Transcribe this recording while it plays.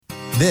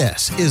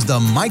This is the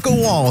Michael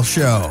Wall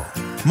Show.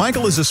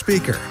 Michael is a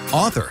speaker,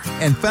 author,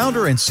 and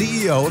founder and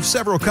CEO of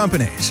several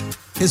companies.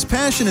 His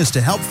passion is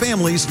to help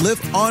families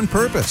live on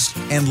purpose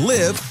and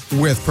live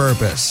with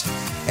purpose.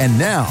 And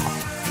now,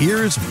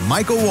 here's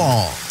Michael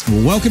Wall.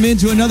 Well, welcome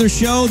into another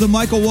show, The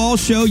Michael Wall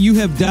Show. You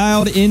have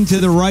dialed into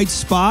the right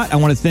spot. I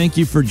want to thank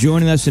you for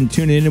joining us and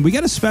tuning in. And we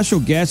got a special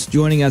guest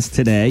joining us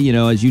today. You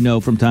know, as you know,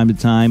 from time to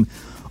time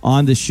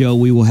on the show,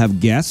 we will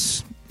have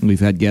guests. We've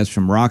had guests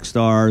from rock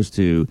stars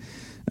to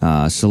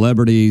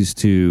celebrities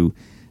to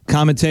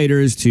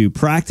commentators to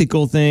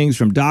practical things,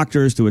 from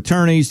doctors to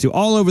attorneys to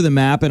all over the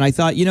map. And I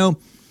thought, you know,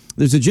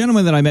 there's a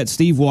gentleman that I met,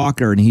 Steve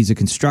Walker, and he's a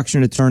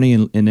construction attorney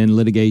and in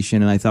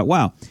litigation. And I thought,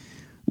 wow,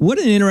 what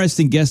an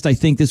interesting guest I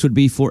think this would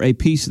be for a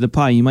piece of the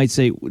pie. You might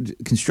say,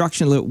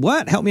 construction,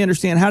 what? Help me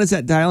understand. How does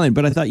that dial in?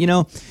 But I thought, you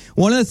know,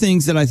 one of the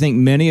things that I think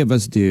many of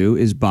us do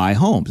is buy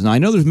homes. Now, I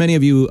know there's many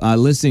of you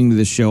listening to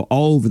this show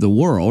all over the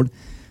world.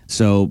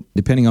 So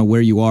depending on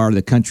where you are,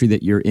 the country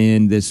that you're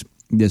in, this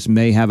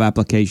may have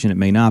application, it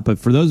may not. But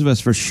for those of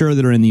us for sure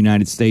that are in the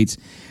United States,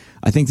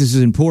 I think this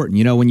is important.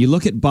 You know, when you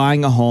look at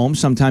buying a home,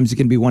 sometimes it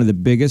can be one of the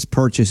biggest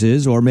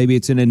purchases, or maybe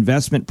it's an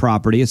investment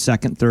property, a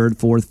second, third,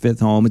 fourth,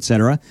 fifth home, et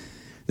cetera,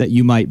 that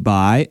you might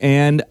buy.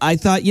 And I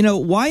thought, you know,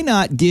 why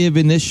not give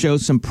in this show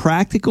some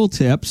practical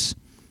tips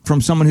from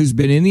someone who's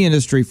been in the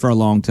industry for a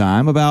long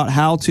time about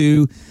how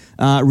to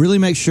really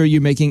make sure you're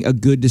making a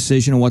good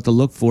decision on what to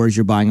look for as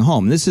you're buying a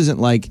home. This isn't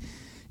like,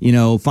 you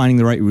know, finding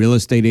the right real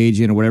estate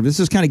agent or whatever. This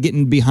is kind of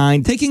getting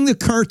behind, taking the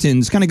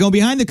curtains, kind of going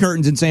behind the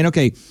curtains and saying,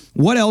 okay,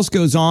 what else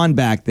goes on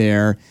back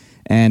there?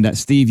 And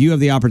Steve, you have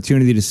the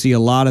opportunity to see a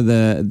lot of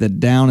the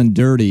down and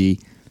dirty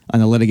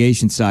on the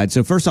litigation side.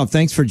 So first off,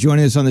 thanks for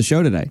joining us on the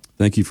show today.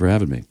 Thank you for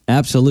having me.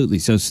 Absolutely.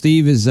 So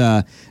Steve is,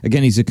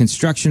 again, he's a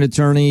construction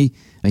attorney.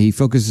 He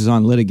focuses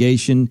on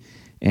litigation.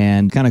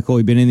 And kind of cool,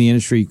 we've been in the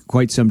industry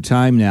quite some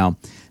time now.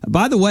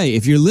 By the way,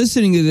 if you're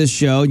listening to this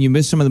show and you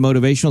missed some of the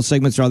motivational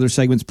segments or other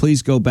segments,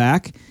 please go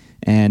back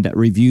and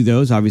review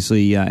those.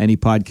 Obviously, any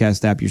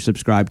podcast app you're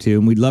subscribed to.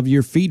 And we'd love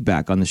your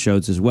feedback on the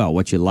shows as well,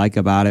 what you like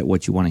about it,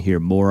 what you want to hear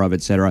more of,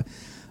 et cetera.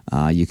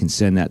 You can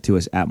send that to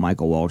us at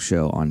Michael Wall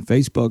Show on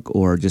Facebook,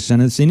 or just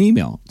send us an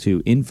email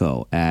to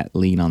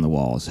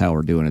info@leanonthewall is how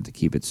we're doing it to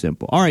keep it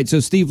simple. All right, so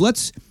Steve,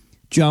 let's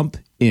jump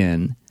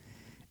in.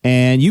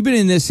 And you've been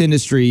in this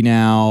industry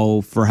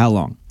now for how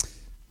long?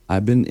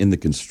 I've been in the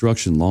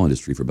construction law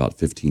industry for about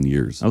 15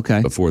 years.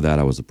 Okay. Before that,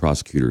 I was a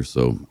prosecutor,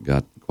 so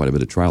got quite a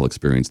bit of trial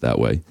experience that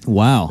way.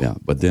 Wow. Yeah,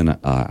 but then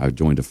I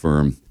joined a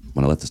firm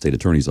when I left the state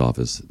attorney's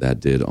office that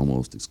did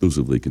almost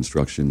exclusively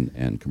construction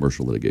and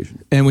commercial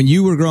litigation. And when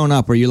you were growing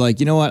up, were you like,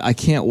 you know what, I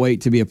can't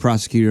wait to be a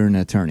prosecutor and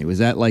an attorney? Was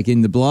that like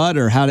in the blood,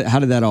 or how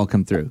did that all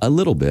come through? A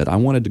little bit. I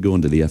wanted to go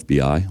into the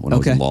FBI when I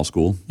was in law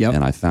school. Yep.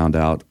 And I found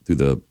out through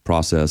the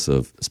process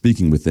of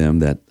speaking with them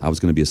that I was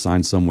going to be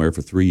assigned somewhere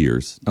for 3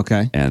 years.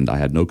 Okay. And I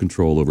had no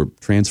control over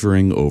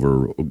transferring,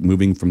 over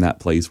moving from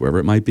that place, wherever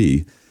it might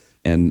be,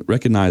 and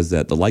recognized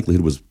that the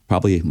likelihood was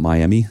probably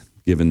Miami,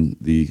 given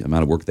the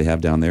amount of work they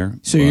have down there.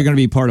 So you're going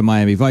to be part of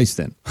Miami Vice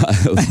then?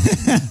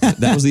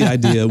 That was the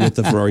idea with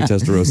the Ferrari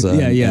Testarossa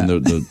and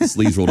the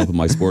sleeves rolled up in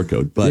my sport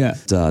coat.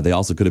 But they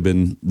also could have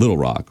been Little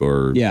Rock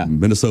or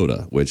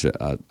Minnesota, which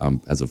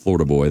as a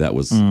Florida boy, that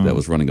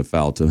was running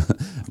afoul to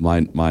my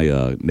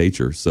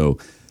nature. So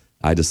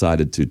I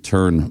decided to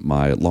turn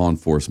my law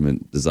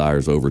enforcement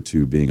desires over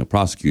to being a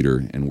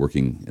prosecutor and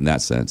working in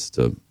that sense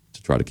to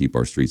try to keep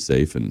our streets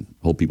safe and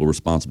hold people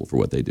responsible for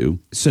what they do.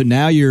 So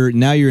now you're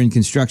in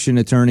construction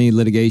attorney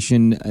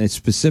litigation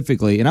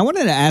specifically. And I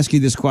wanted to ask you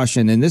this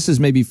question, and this is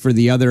maybe for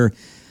the other,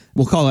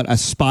 we'll call it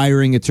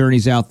aspiring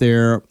attorneys out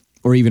there,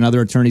 or even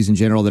other attorneys in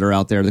general that are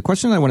out there. The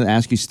question I want to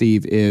ask you,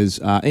 Steve, is,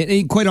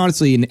 and quite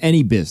honestly, in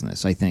any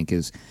business, I think,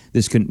 is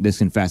this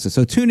can facet.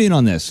 So tune in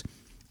on this.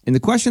 And the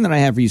question that I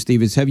have for you,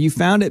 Steve, is have you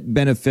found it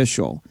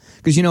beneficial?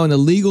 Because, you know, in the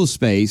legal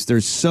space,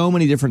 there's so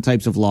many different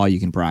types of law you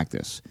can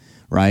practice,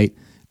 right?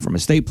 From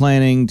estate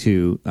planning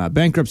to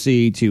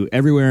bankruptcy to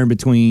everywhere in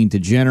between to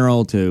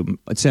general to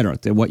et cetera,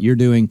 to what you're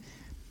doing.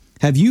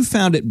 Have you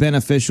found it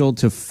beneficial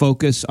to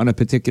focus on a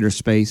particular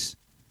space?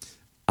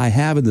 I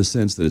have, in the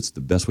sense that it's the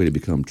best way to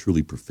become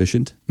truly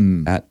proficient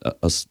at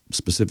a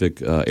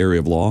specific area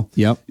of law.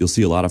 Yep. You'll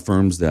see a lot of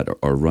firms that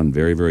are run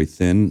very, very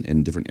thin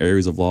in different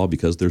areas of law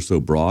because they're so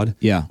broad.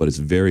 Yeah. But it's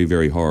very,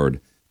 very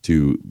hard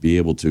to be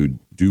able to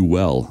do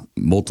well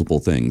multiple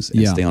things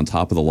and stay on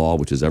top of the law,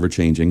 which is ever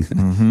changing.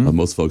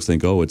 Most folks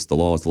think, oh, it's the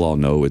law, it's the law.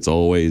 No, it's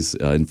always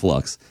in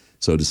flux.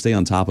 So to stay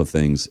on top of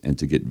things and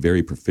to get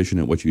very proficient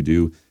at what you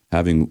do,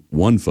 having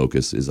one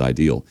focus is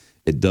ideal.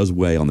 It does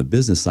weigh on the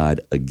business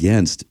side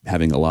against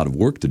having a lot of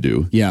work to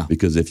do. Yeah.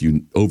 Because if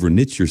you over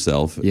niche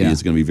yourself,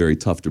 it's going to be very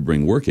tough to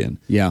bring work in.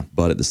 Yeah.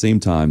 But at the same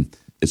time,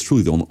 it's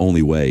truly the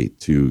only way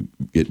to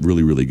get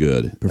really, really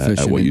good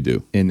at what you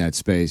do in that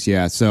space.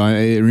 Yeah. So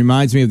it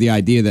reminds me of the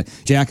idea that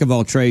jack of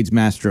all trades,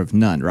 master of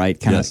none, right?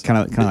 Kind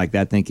of like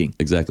that thinking.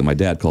 Exactly. My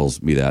dad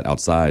calls me that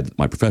outside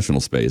my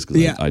professional space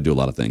because I do a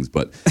lot of things.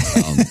 But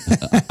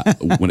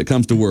when it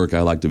comes to work,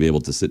 I like to be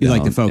able to sit down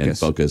and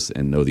focus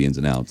and know the ins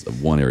and outs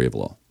of one area of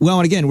law. Well,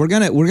 and again, we're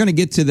gonna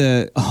get to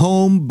the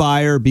home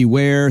buyer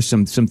beware,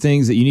 some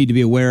things that you need to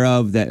be aware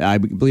of that I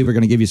believe are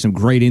going to give you some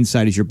great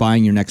insight as you're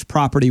buying your next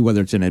property,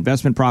 whether it's an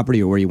investment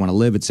property or where you want to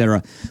live, et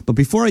cetera. But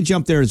before I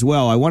jump there as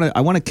well, I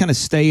want to kind of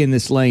stay in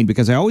this lane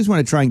because I always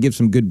want to try and give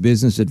some good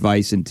business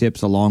advice and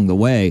tips along the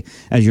way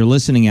as you're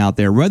listening out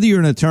there. Whether you're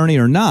an attorney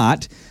or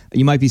not,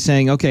 you might be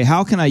saying, okay,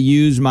 how can I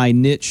use my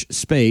niche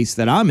space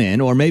that I'm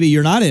in? Or maybe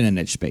you're not in a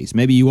niche space.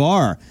 Maybe you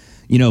are,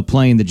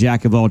 playing the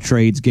jack of all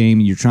trades game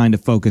and you're trying to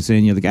focus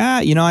in. You're like,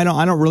 I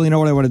don't really know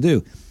what I want to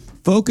do.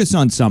 Focus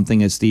on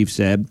something, as Steve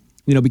said,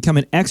 become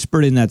an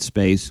expert in that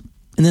space.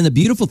 And then the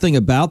beautiful thing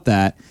about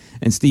that,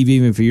 and Steve,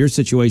 even for your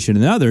situation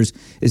and others,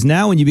 is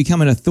now when you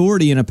become an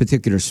authority in a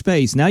particular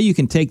space, now you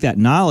can take that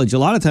knowledge. A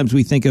lot of times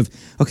we think of,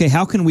 okay,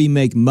 how can we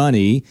make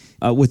money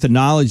with the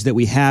knowledge that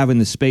we have in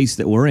the space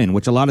that we're in,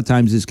 which a lot of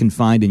times is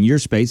confined in your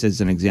space, as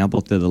an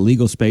example, to the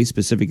legal space,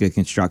 specifically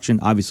construction.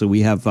 Obviously,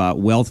 we have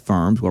wealth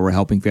firms where we're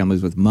helping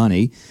families with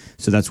money.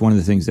 So that's one of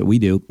the things that we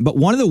do. But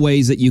one of the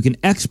ways that you can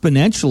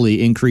exponentially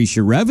increase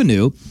your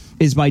revenue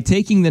is by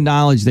taking the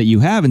knowledge that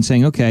you have and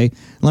saying, okay,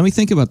 let me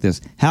think about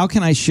this. How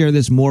can I share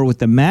this more with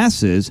the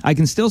masses? I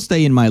can still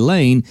stay in my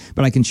lane,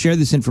 but I can share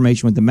this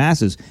information with the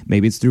masses.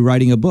 Maybe it's through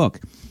writing a book.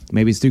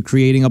 Maybe it's through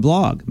creating a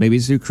blog. Maybe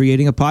it's through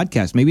creating a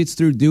podcast. Maybe it's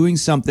through doing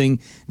something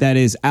that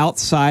is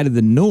outside of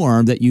the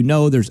norm that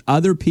there's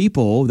other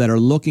people that are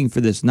looking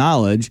for this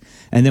knowledge.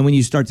 And then when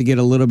you start to get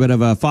a little bit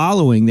of a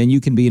following, then you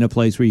can be in a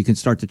place where you can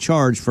start to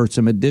charge for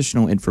some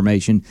additional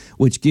information,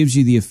 which gives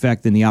you the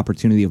effect and the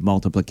opportunity of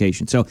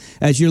multiplication. So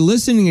as you're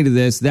listening to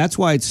this, that's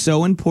why it's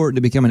so important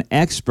to become an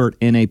expert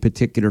in a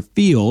particular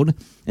field.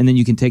 And then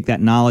you can take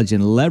that knowledge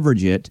and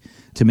leverage it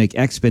to make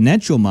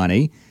exponential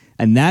money.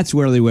 And that's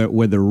where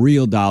the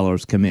real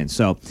dollars come in.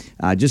 So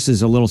just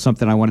as a little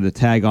something I wanted to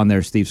tag on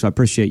there, Steve, so I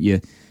appreciate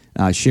you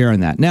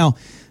sharing that. Now,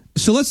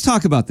 so let's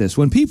talk about this.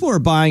 When people are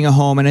buying a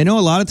home, and I know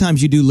a lot of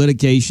times you do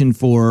litigation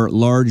for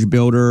large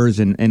builders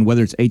and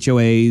whether it's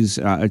HOAs,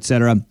 et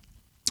cetera.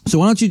 So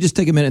why don't you just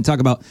take a minute and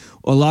talk about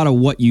a lot of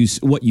what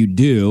you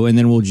do, and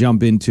then we'll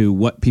jump into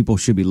what people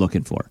should be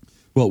looking for.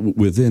 Well,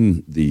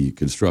 within the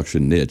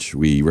construction niche,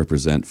 we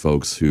represent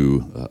folks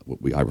who,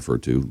 I refer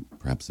to,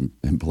 perhaps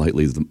and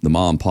politely, the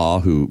mom and pa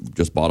who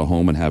just bought a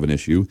home and have an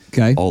issue,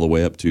 all the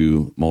way up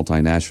to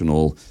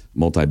multinational,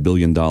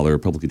 multi-billion-dollar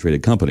publicly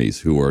traded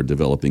companies who are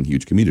developing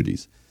huge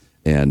communities.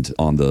 And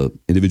on the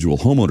individual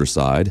homeowner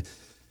side,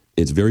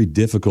 it's very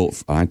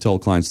difficult. I tell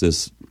clients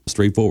this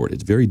straightforward.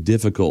 It's very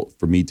difficult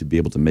for me to be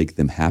able to make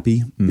them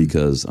happy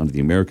because under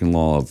the American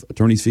law of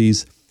attorney's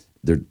fees,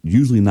 they're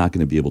usually not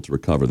going to be able to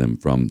recover them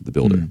from the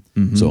builder.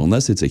 Mm-hmm. So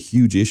unless it's a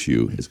huge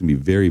issue, it's going to be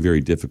very,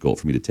 very difficult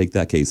for me to take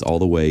that case all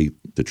the way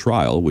to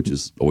trial, which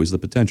is always the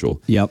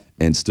potential,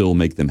 and still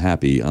make them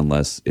happy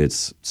unless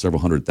it's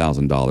several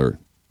 $100,000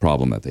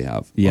 problem that they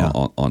have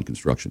on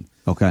construction.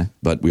 Okay.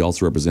 But we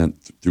also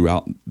represent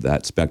throughout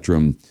that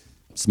spectrum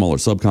smaller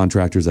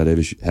subcontractors that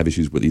have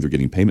issues with either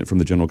getting payment from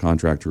the general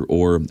contractor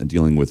or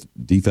dealing with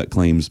defect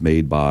claims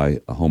made by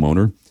a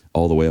homeowner,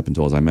 all the way up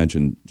until, as I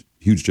mentioned,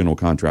 huge general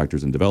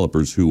contractors and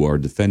developers who are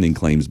defending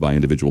claims by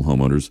individual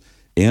homeowners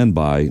and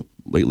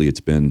lately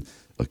it's been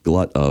a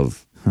glut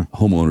of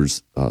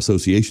homeowners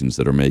associations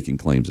that are making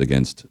claims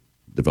against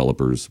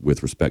developers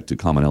with respect to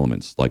common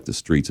elements like the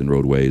streets and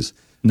roadways.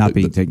 Not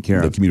being taken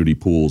care of. The community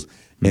pools.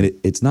 And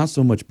it's not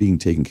so much being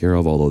taken care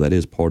of, although that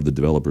is part of the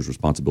developer's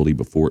responsibility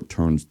before it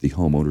turns the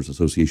homeowners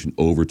association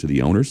over to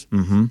the owners.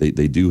 Mm-hmm.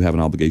 They do have an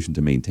obligation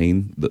to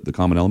maintain the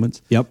common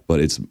elements. Yep. But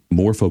it's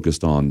more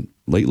focused on,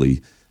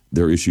 lately,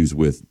 their issues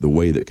with the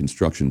way that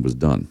construction was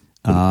done.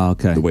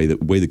 Okay. The way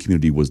the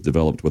community was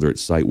developed, whether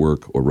it's site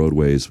work or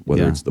roadways,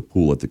 whether it's the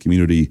pool at the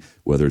community,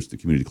 whether it's the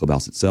community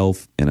clubhouse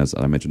itself. And as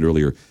I mentioned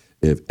earlier,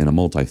 if in a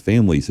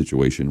multifamily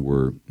situation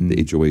where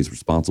the HOA is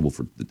responsible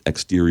for the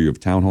exterior of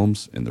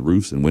townhomes and the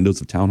roofs and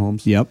windows of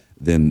townhomes,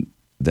 then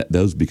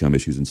those become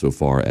issues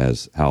insofar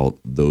as how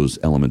those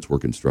elements were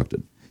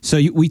constructed.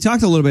 So we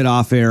talked a little bit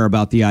off air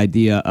about the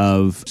idea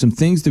of some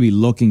things to be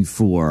looking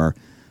for.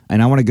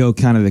 And I want to go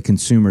kind of the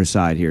consumer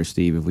side here,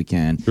 Steve, if we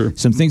can. Sure.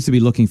 Some things to be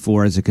looking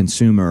for as a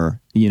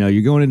consumer.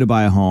 You're going in to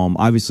buy a home.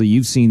 Obviously,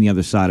 you've seen the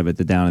other side of it,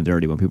 the down and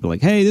dirty, when people are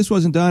like, hey, this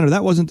wasn't done or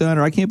that wasn't done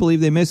or I can't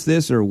believe they missed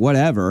this or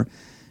whatever.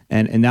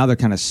 And now they're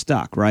kind of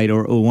stuck, right?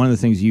 Or one of the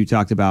things you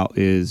talked about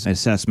is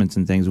assessments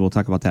and things. We'll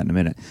talk about that in a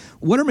minute.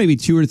 What are maybe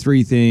 2 or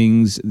 3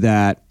 things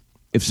that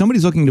if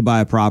somebody's looking to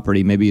buy a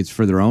property, maybe it's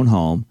for their own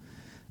home,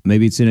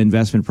 maybe it's an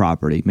investment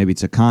property, maybe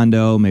it's a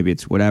condo, maybe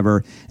it's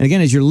whatever. And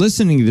again, as you're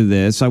listening to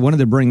this, I wanted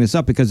to bring this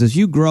up because as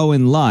you grow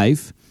in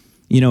life,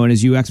 and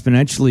as you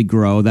exponentially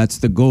grow, that's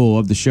the goal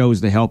of the show, is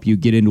to help you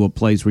get into a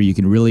place where you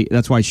can really,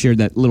 that's why I shared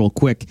that little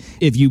quick,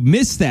 if you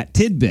miss that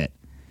tidbit,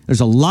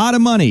 There's a lot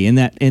of money in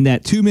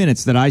that 2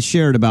 minutes that I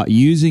shared about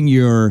using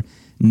your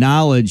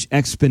knowledge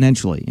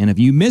exponentially. And if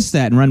you miss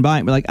that and run by it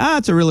and be like,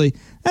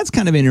 that's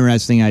kind of an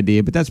interesting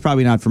idea, but that's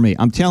probably not for me.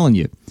 I'm telling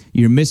you,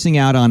 you're missing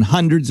out on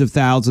hundreds of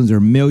thousands or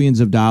millions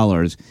of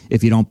dollars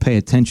if you don't pay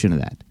attention to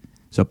that.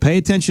 So pay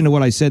attention to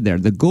what I said there.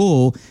 The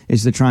goal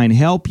is to try and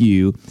help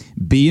you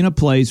be in a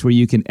place where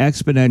you can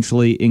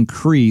exponentially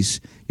increase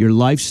your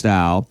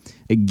lifestyle,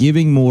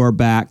 giving more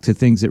back to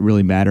things that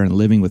really matter and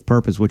living with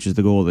purpose, which is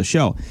the goal of the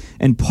show.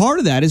 And part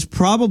of that is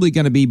probably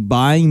going to be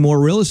buying more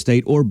real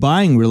estate or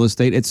buying real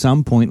estate at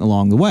some point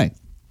along the way,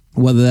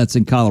 whether that's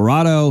in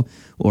Colorado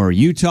or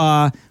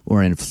Utah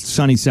or in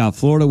sunny South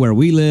Florida where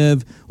we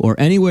live or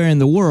anywhere in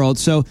the world.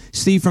 So,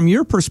 Steve, from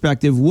your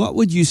perspective, what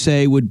would you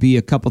say would be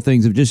a couple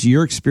things of just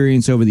your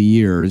experience over the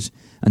years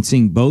on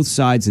seeing both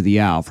sides of the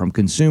aisle, from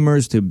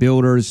consumers to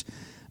builders?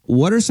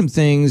 What are some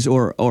things,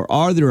 or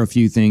are there a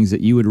few things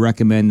that you would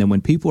recommend that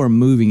when people are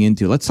moving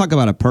into, let's talk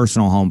about a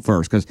personal home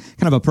first, because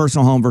kind of a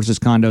personal home versus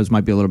condos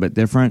might be a little bit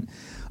different.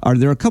 Are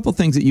there a couple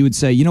things that you would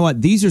say, you know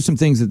what, these are some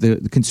things that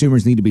the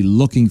consumers need to be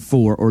looking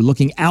for or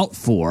looking out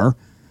for,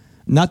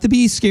 not to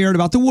be scared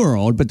about the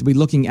world, but to be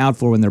looking out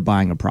for when they're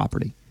buying a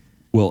property?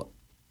 Well,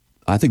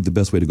 I think the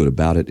best way to go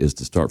about it is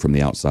to start from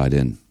the outside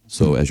in.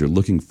 So as you're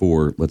looking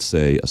for, let's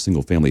say, a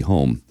single-family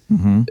home,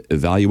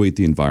 evaluate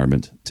the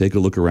environment, take a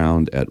look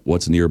around at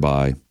what's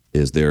nearby.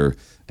 Is there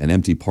an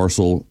empty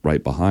parcel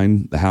right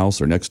behind the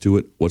house or next to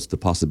it? What's the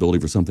possibility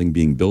for something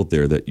being built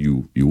there that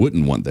you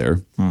wouldn't want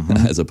there,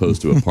 as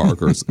opposed to a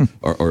park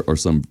or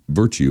some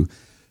virtue?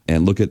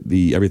 And look at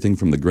everything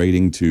from the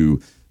grading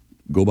to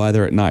go by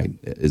there at night.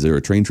 Is there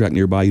a train track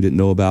nearby you didn't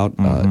know about?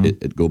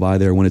 Go by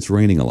there when it's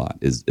raining a lot.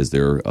 Is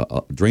there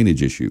a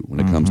drainage issue when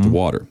it comes to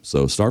water?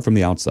 So start from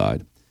the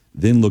outside,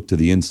 then look to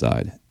the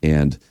inside.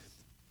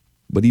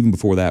 But even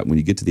before that, when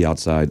you get to the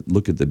outside,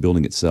 look at the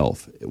building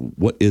itself.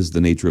 What is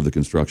the nature of the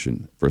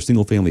construction? For a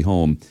single-family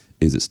home,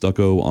 is it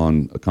stucco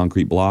on a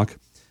concrete block?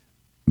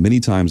 Many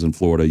times in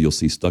Florida, you'll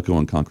see stucco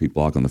on concrete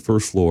block on the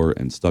first floor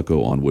and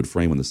stucco on wood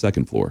frame on the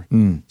second floor.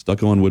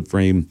 Stucco on wood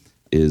frame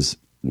is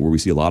where we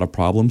see a lot of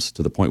problems,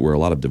 to the point where a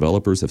lot of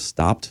developers have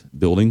stopped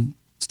building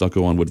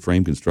stucco on wood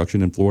frame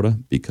construction in Florida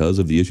because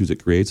of the issues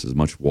it creates. As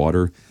much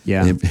water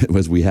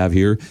as we have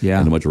here and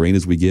as much rain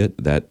as we get,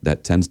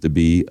 that tends to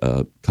be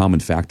a common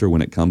factor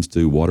when it comes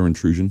to water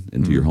intrusion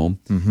into your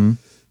home.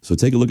 So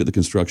take a look at the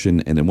construction,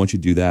 and then once you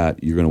do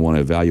that, you're going to want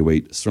to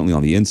evaluate, certainly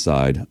on the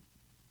inside,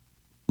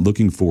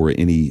 looking for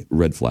any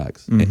red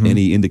flags,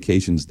 any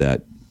indications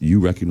that you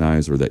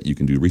recognize or that you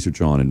can do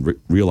research on and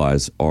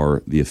realize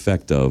are the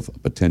effect of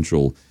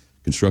potential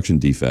construction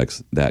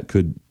defects that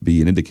could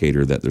be an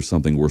indicator that there's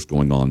something worse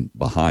going on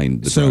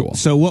behind the drywall.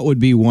 So what would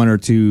be one or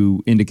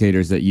two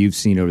indicators that you've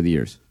seen over the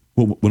years?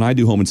 Well, when I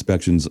do home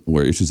inspections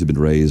where issues have been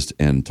raised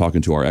and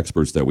talking to our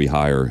experts that we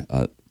hire,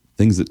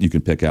 things that you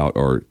can pick out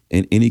are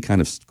any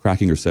kind of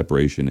cracking or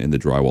separation in the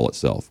drywall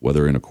itself,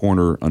 whether in a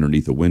corner,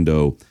 underneath a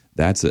window.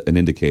 That's an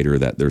indicator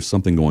that there's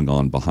something going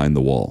on behind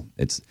the wall.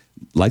 It's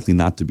likely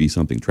not to be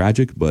something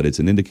tragic, but it's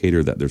an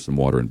indicator that there's some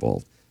water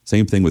involved.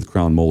 Same thing with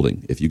crown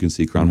molding. If you can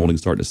see crown molding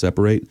starting to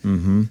separate,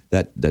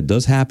 that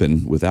does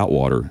happen without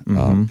water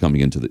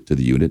coming into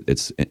the unit.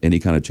 It's any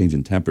kind of change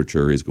in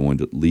temperature is going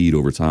to lead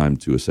over time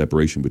to a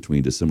separation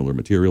between dissimilar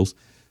materials,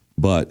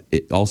 but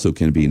it also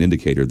can be an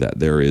indicator that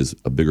there is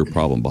a bigger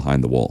problem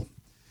behind the wall.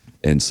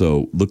 And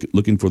so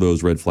looking for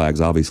those red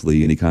flags,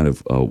 obviously any kind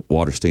of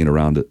water stain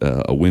around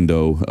a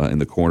window in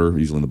the corner,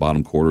 usually in the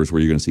bottom quarters where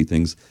you're going to see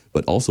things,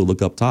 but also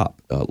look up top.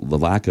 The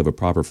lack of a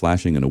proper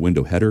flashing in a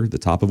window header, the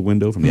top of a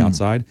window from the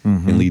outside,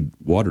 can lead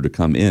water to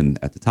come in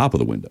at the top of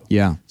the window.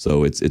 Yeah.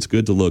 So it's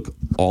good to look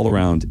all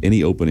around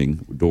any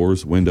opening,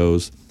 doors,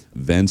 windows,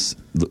 vents,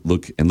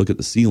 look at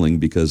the ceiling,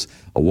 because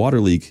a water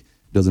leak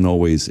doesn't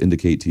always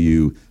indicate to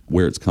you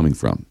where it's coming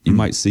from. You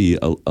might see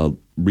a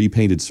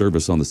repainted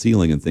surface on the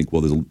ceiling and think,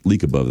 well, there's a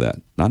leak above that.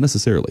 Not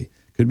necessarily.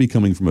 Could be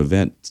coming from a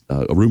vent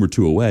a room or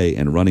two away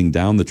and running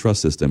down the truss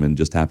system and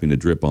just happening to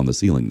drip on the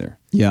ceiling there.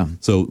 Yeah.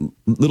 So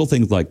little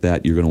things like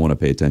that you're going to want to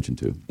pay attention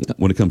to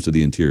when it comes to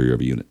the interior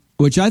of a unit.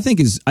 Which I think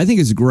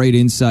is great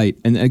insight.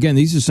 And again,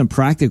 these are some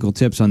practical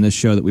tips on this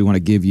show that we want to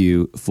give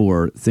you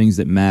for things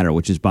that matter,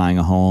 which is buying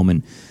a home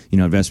and,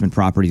 investment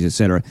properties, et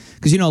cetera.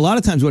 Because, a lot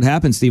of times what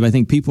happens, Steve, I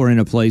think people are in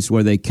a place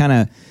where they kind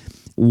of,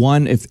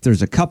 if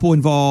there's a couple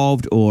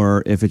involved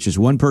or if it's just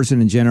one person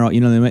in general,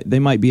 they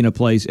might be in a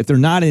place, if they're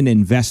not an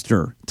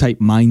investor type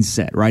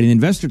mindset, right? An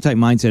investor type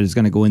mindset is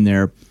going to go in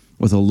there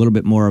with a little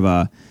bit more of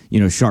a,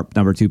 sharp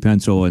number 2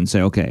 pencil and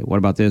say, okay, what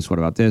about this? What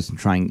about this?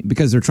 And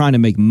because they're trying to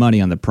make money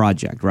on the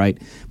project, right?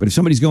 But if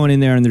somebody's going in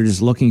there and they're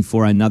just looking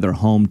for another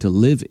home to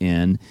live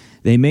in,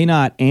 they may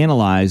not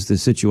analyze the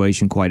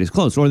situation quite as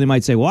close. Or they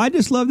might say, well, I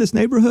just love this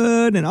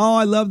neighborhood and,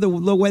 I love the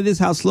way this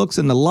house looks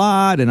in the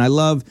lot and I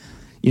love,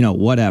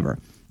 whatever.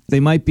 They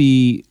might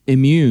be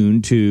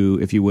immune to,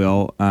 if you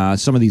will,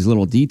 some of these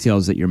little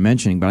details that you're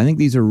mentioning. But I think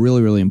these are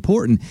really, really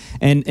important.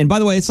 And by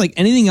the way, it's like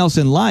anything else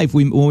in life.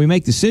 When we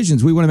make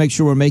decisions, we want to make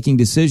sure we're making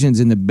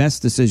decisions in the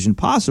best decision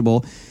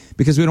possible.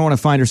 because we don't want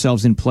to find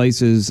ourselves in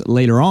places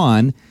later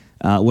on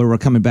where we're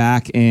coming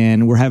back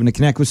and we're having to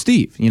connect with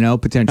Steve,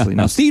 potentially.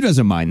 Now, Steve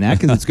doesn't mind that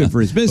because it's good for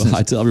his business.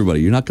 Well, I tell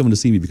everybody, you're not coming to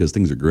see me because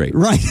things are great.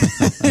 Right.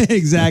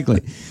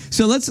 Exactly.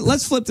 So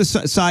let's flip the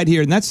side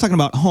here, and that's talking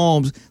about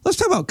homes. Let's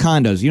talk about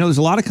condos. There's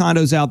a lot of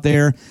condos out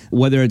there,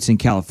 whether it's in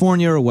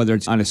California or whether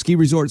it's on a ski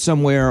resort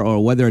somewhere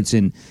or whether it's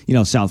in,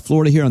 South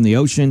Florida here on the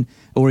ocean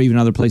or even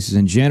other places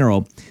in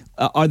general.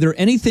 Are there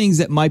any things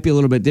that might be a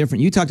little bit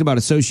different? You talked about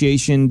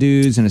association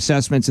dues and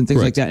assessments and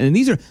things like that. And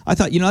these are, I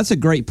thought, that's a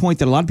great point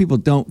that a lot of people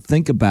don't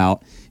think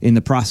about in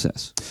the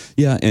process.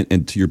 Yeah.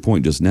 And to your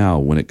point just now,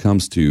 when it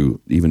comes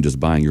to even just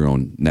buying your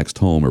own next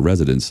home or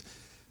residence,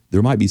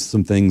 there might be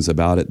some things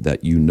about it that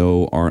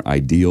aren't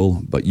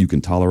ideal, but you can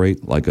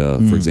tolerate, like,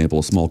 for example,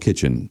 a small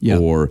kitchen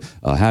or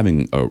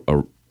having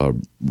a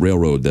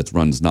railroad that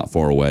runs not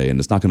far away and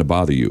it's not going to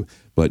bother you.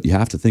 But you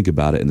have to think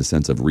about it in the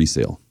sense of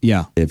resale.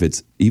 Yeah. If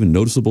it's even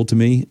noticeable to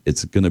me,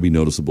 it's going to be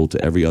noticeable to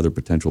every other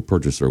potential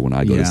purchaser when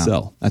I go to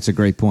sell. That's a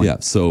great point. Yeah.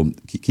 So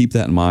keep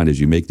that in mind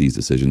as you make these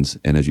decisions.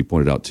 And as you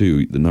pointed out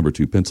too, the number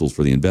 2 pencils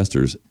for the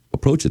investors,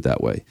 approach it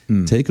that way.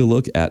 Take a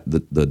look at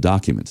the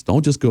documents.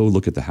 Don't just go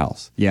look at the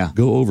house. Yeah.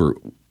 Go over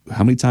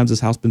how many times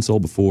this house been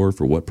sold before,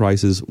 for what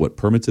prices, what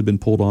permits have been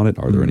pulled on it.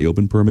 Are there any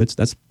open permits?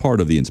 That's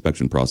part of the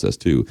inspection process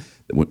too,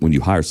 when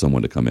you hire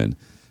someone to come in.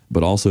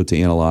 But also to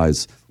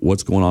analyze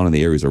what's going on in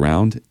the areas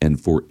around. And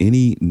for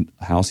any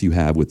house you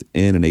have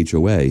within an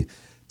HOA,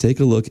 take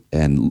a look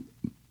and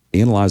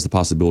analyze the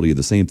possibility of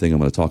the same thing I'm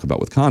going to talk about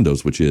with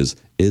condos, which is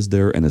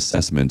there an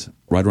assessment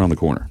right around the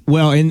corner?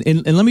 Well, and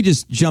let me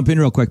just jump in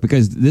real quick,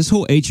 because this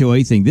whole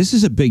HOA thing, this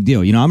is a big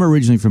deal. I'm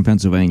originally from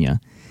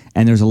Pennsylvania,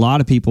 and there's a lot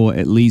of people,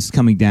 at least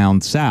coming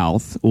down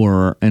south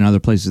or in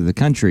other places of the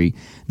country,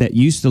 that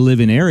used to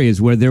live in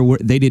areas where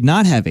they did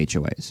not have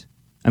HOAs.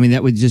 I mean,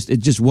 it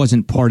just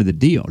wasn't part of the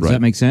deal. Does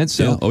that make sense?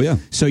 So, yeah. Oh, yeah.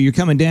 So you're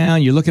coming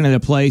down, you're looking at a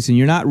place, and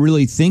you're not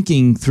really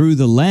thinking through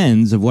the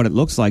lens of what it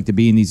looks like to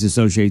be in these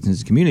associations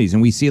and communities.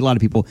 And we see a lot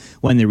of people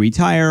when they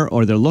retire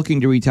or they're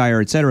looking to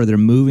retire, et cetera, they're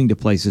moving to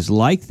places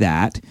like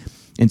that.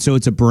 And so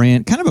it's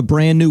kind of a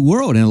brand new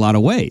world in a lot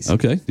of ways.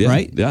 Okay. Yeah.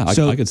 Right? Yeah.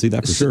 I can see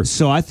that for sure.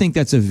 So I think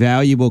that's a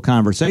valuable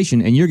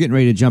conversation. And you're getting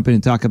ready to jump in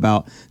and talk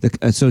about the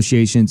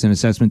associations and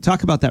assessment.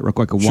 Talk about that real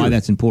quick and why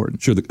that's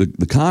important. Sure. The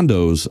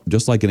condos,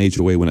 just like an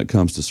HOA when it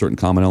comes to certain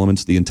common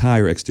elements, the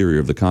entire exterior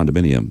of the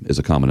condominium is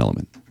a common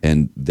element.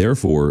 And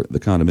therefore, the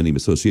condominium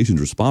association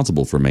is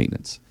responsible for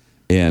maintenance.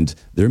 And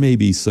there may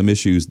be some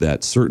issues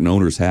that certain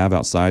owners have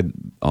outside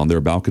on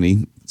their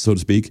balcony, so to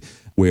speak,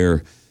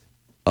 where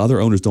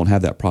other owners don't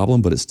have that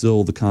problem, but it's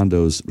still the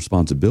condo's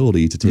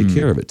responsibility to take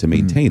care of it, to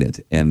maintain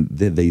it. And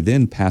they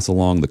then pass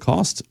along the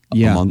cost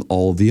among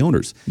all of the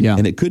owners. Yeah.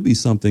 And it could be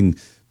something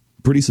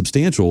pretty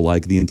substantial,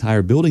 like the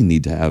entire building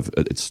need to have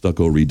its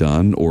stucco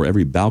redone or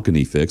every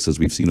balcony fixed, as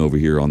we've seen over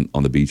here on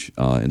the beach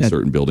in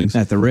certain buildings.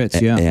 At the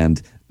Ritz, yeah.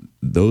 And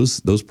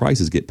those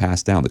prices get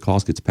passed down. The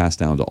cost gets passed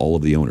down to all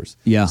of the owners.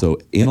 Yeah. So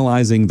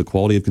analyzing the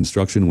quality of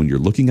construction when you're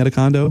looking at a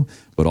condo,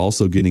 but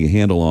also getting a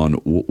handle on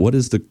what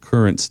is the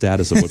current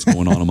status of what's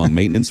going on among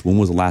maintenance. When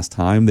was the last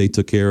time they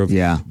took care of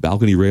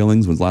balcony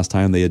railings? When's the last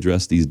time they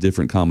addressed these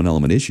different common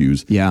element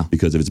issues? Yeah.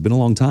 Because if it's been a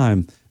long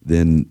time,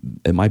 then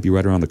it might be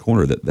right around the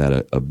corner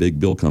that a big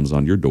bill comes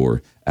on your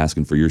door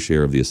asking for your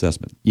share of the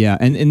assessment. Yeah,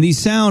 and these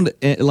sound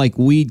like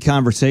weed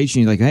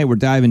conversations, like, hey, we're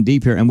diving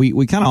deep here, and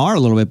we kind of are a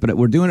little bit, but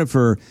we're doing it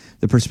for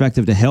the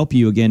perspective to help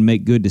you, again,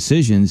 make good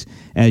decisions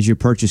as you're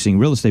purchasing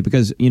real estate.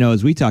 Because,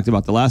 as we talked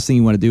about, the last thing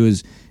you want to do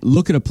is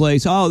look at a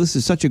place, oh, this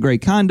is such a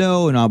great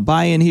condo, and I'll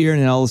buy in here,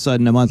 and then all of a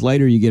sudden, a month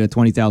later, you get a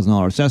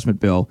 $20,000 assessment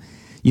bill,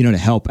 to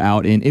help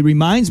out. And it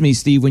reminds me,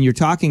 Steve, when you're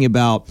talking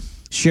about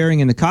sharing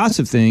in the cost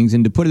of things,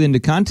 and to put it into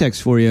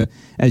context for you,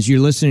 as you're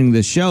listening to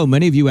this show,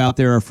 many of you out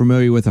there are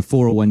familiar with a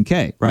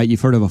 401k, right? You've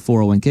heard of a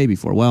 401k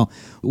before. Well,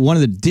 one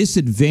of the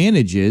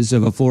disadvantages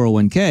of a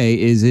 401k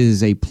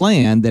is a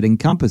plan that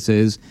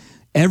encompasses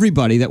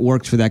everybody that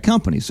works for that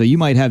company. So you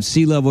might have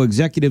C-level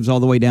executives all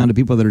the way down to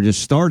people that are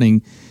just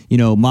starting,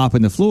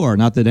 mopping the floor.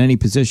 Not that any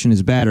position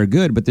is bad or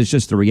good, but that's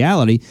just the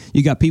reality.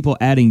 You got people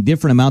adding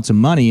different amounts of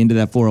money into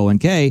that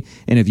 401k.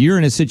 And if you're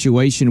in a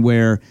situation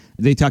where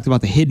they talked about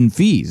the hidden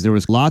fees, there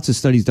was lots of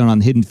studies done on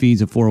hidden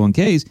fees of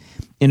 401ks.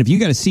 And if you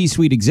got a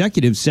C-suite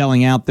executive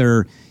selling out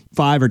their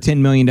 $5 or $10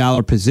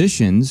 million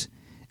positions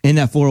in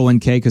that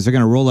 401k because they're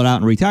going to roll it out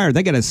and retire,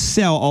 they got to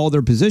sell all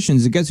their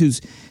positions. And guess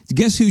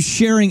who's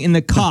sharing in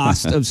the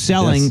cost of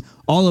selling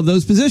all of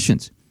those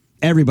positions?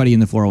 Everybody in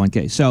the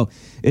 401k. So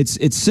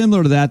it's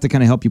similar to that to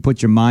kind of help you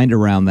put your mind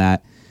around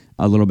that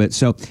a little bit.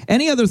 So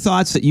any other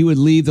thoughts that you would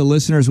leave the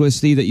listeners with,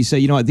 Steve, that you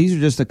say, what, these are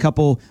just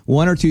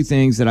one or two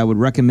things that I would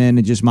recommend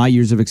in just my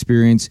years of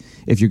experience.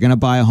 If you're going to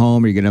buy a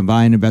home or you're going to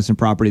buy an investment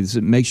property,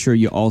 make sure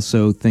you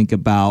also think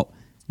about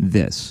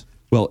this.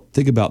 Well,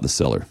 think about the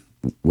seller.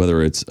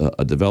 Whether it's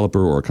a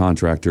developer or a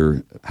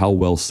contractor, how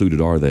well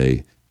suited are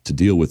they to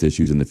deal with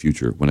issues in the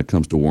future when it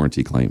comes to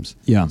warranty claims?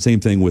 Yeah.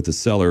 Same thing with the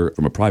seller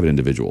from a private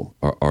individual.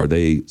 Are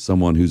they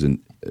someone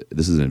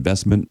this is an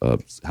investment, a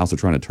house they're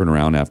trying to turn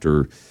around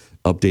after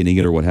updating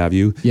it or what have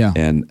you. Yeah.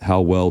 And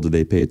how well do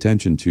they pay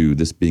attention to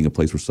this being a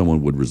place where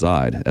someone would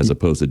reside as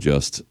opposed to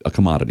just a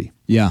commodity?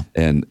 Yeah.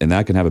 And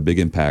that can have a big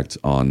impact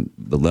on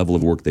the level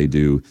of work they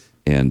do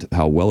and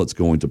how well it's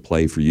going to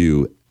play for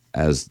you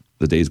as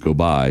the days go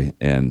by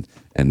and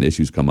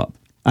issues come up.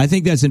 I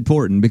think that's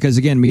important because,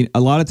 again, I mean, a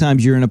lot of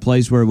times you're in a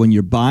place where when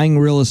you're buying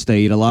real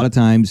estate, a lot of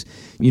times,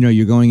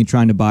 you're going and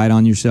trying to buy it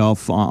on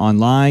yourself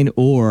online,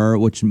 or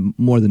which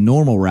more the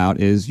normal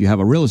route is you have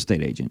a real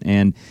estate agent.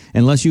 And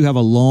unless you have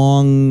a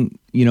long,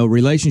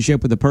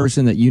 relationship with the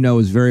person that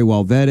is very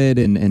well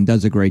vetted and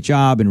does a great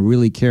job and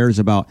really cares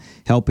about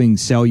helping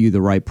sell you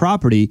the right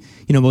property,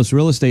 most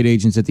real estate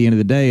agents at the end of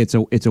the day, it's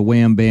a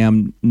wham,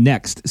 bam,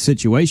 next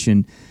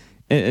situation.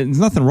 There's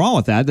nothing wrong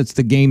with that. That's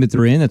the game that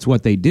they're in. That's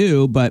what they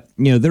do. But,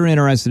 they're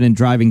interested in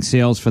driving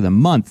sales for the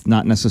month,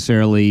 not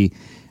necessarily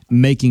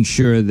making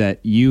sure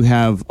that you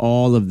have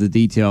all of the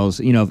details.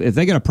 If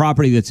they got a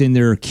property that's in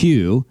their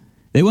queue,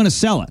 they want to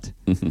sell it.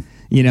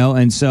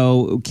 And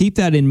so keep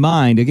that in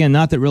mind. Again,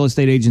 not that real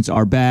estate agents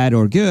are bad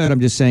or good. I'm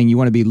just saying you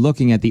want to be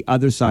looking at the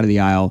other side of the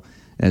aisle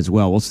as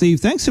well. Well, Steve,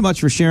 thanks so much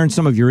for sharing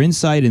some of your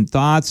insight and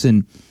thoughts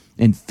and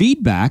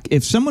feedback.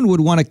 If someone would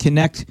want to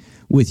connect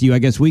with you, I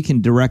guess we can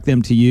direct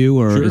them to you,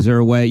 or sure. Is there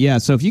a way? Yeah.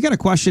 So if you got a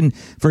question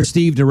for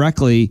Steve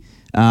directly,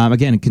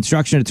 again, a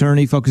construction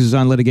attorney, focuses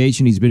on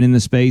litigation. He's been in the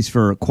space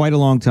for quite a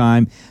long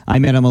time. I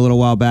met him a little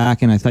while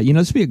back, and I thought,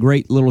 this would be a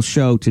great little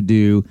show to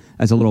do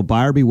as a little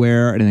buyer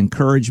beware and an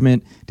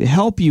encouragement to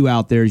help you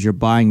out there as you're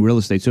buying real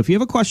estate. So if you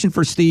have a question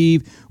for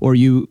Steve, or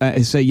you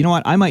say,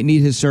 what, I might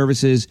need his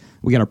services.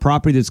 We got a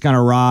property that's gone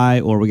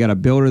awry, or we got a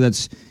builder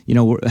that's,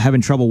 we're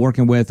having trouble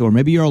working with, or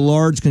maybe you're a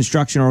large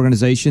construction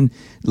organization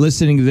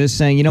listening to this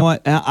saying,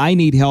 what, I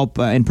need help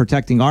in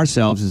protecting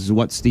ourselves. This is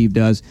what Steve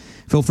does.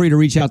 Feel free to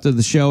reach out to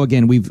the show.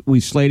 Again,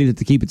 we've slated it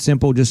to keep it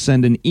simple. Just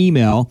send an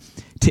email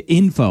to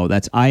info,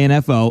 that's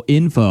INFO,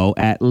 info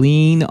at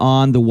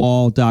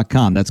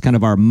leanonthewall.com. That's kind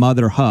of our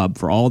mother hub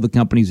for all the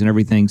companies and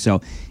everything.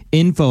 So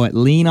info at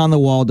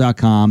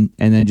leanonthewall.com,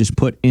 and then just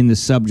put in the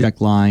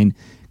subject line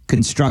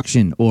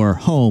construction or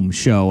home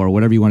show or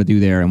whatever you want to do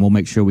there, and we'll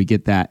make sure we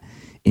get that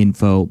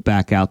info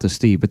back out to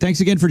Steve. But thanks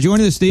again for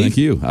joining us, Steve. Thank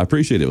you. I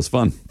appreciate it. It was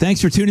fun.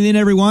 Thanks for tuning in,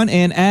 everyone.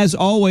 And as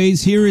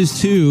always, here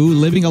is to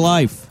living a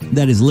life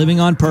that is living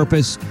on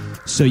purpose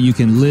so you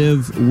can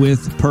live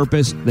with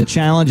purpose. The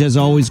challenge, as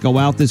always, go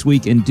out this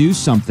week and do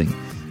something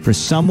for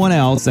someone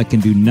else that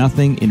can do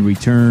nothing in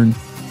return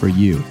for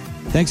you.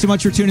 Thanks so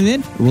much for tuning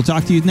in. We'll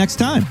talk to you next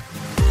time.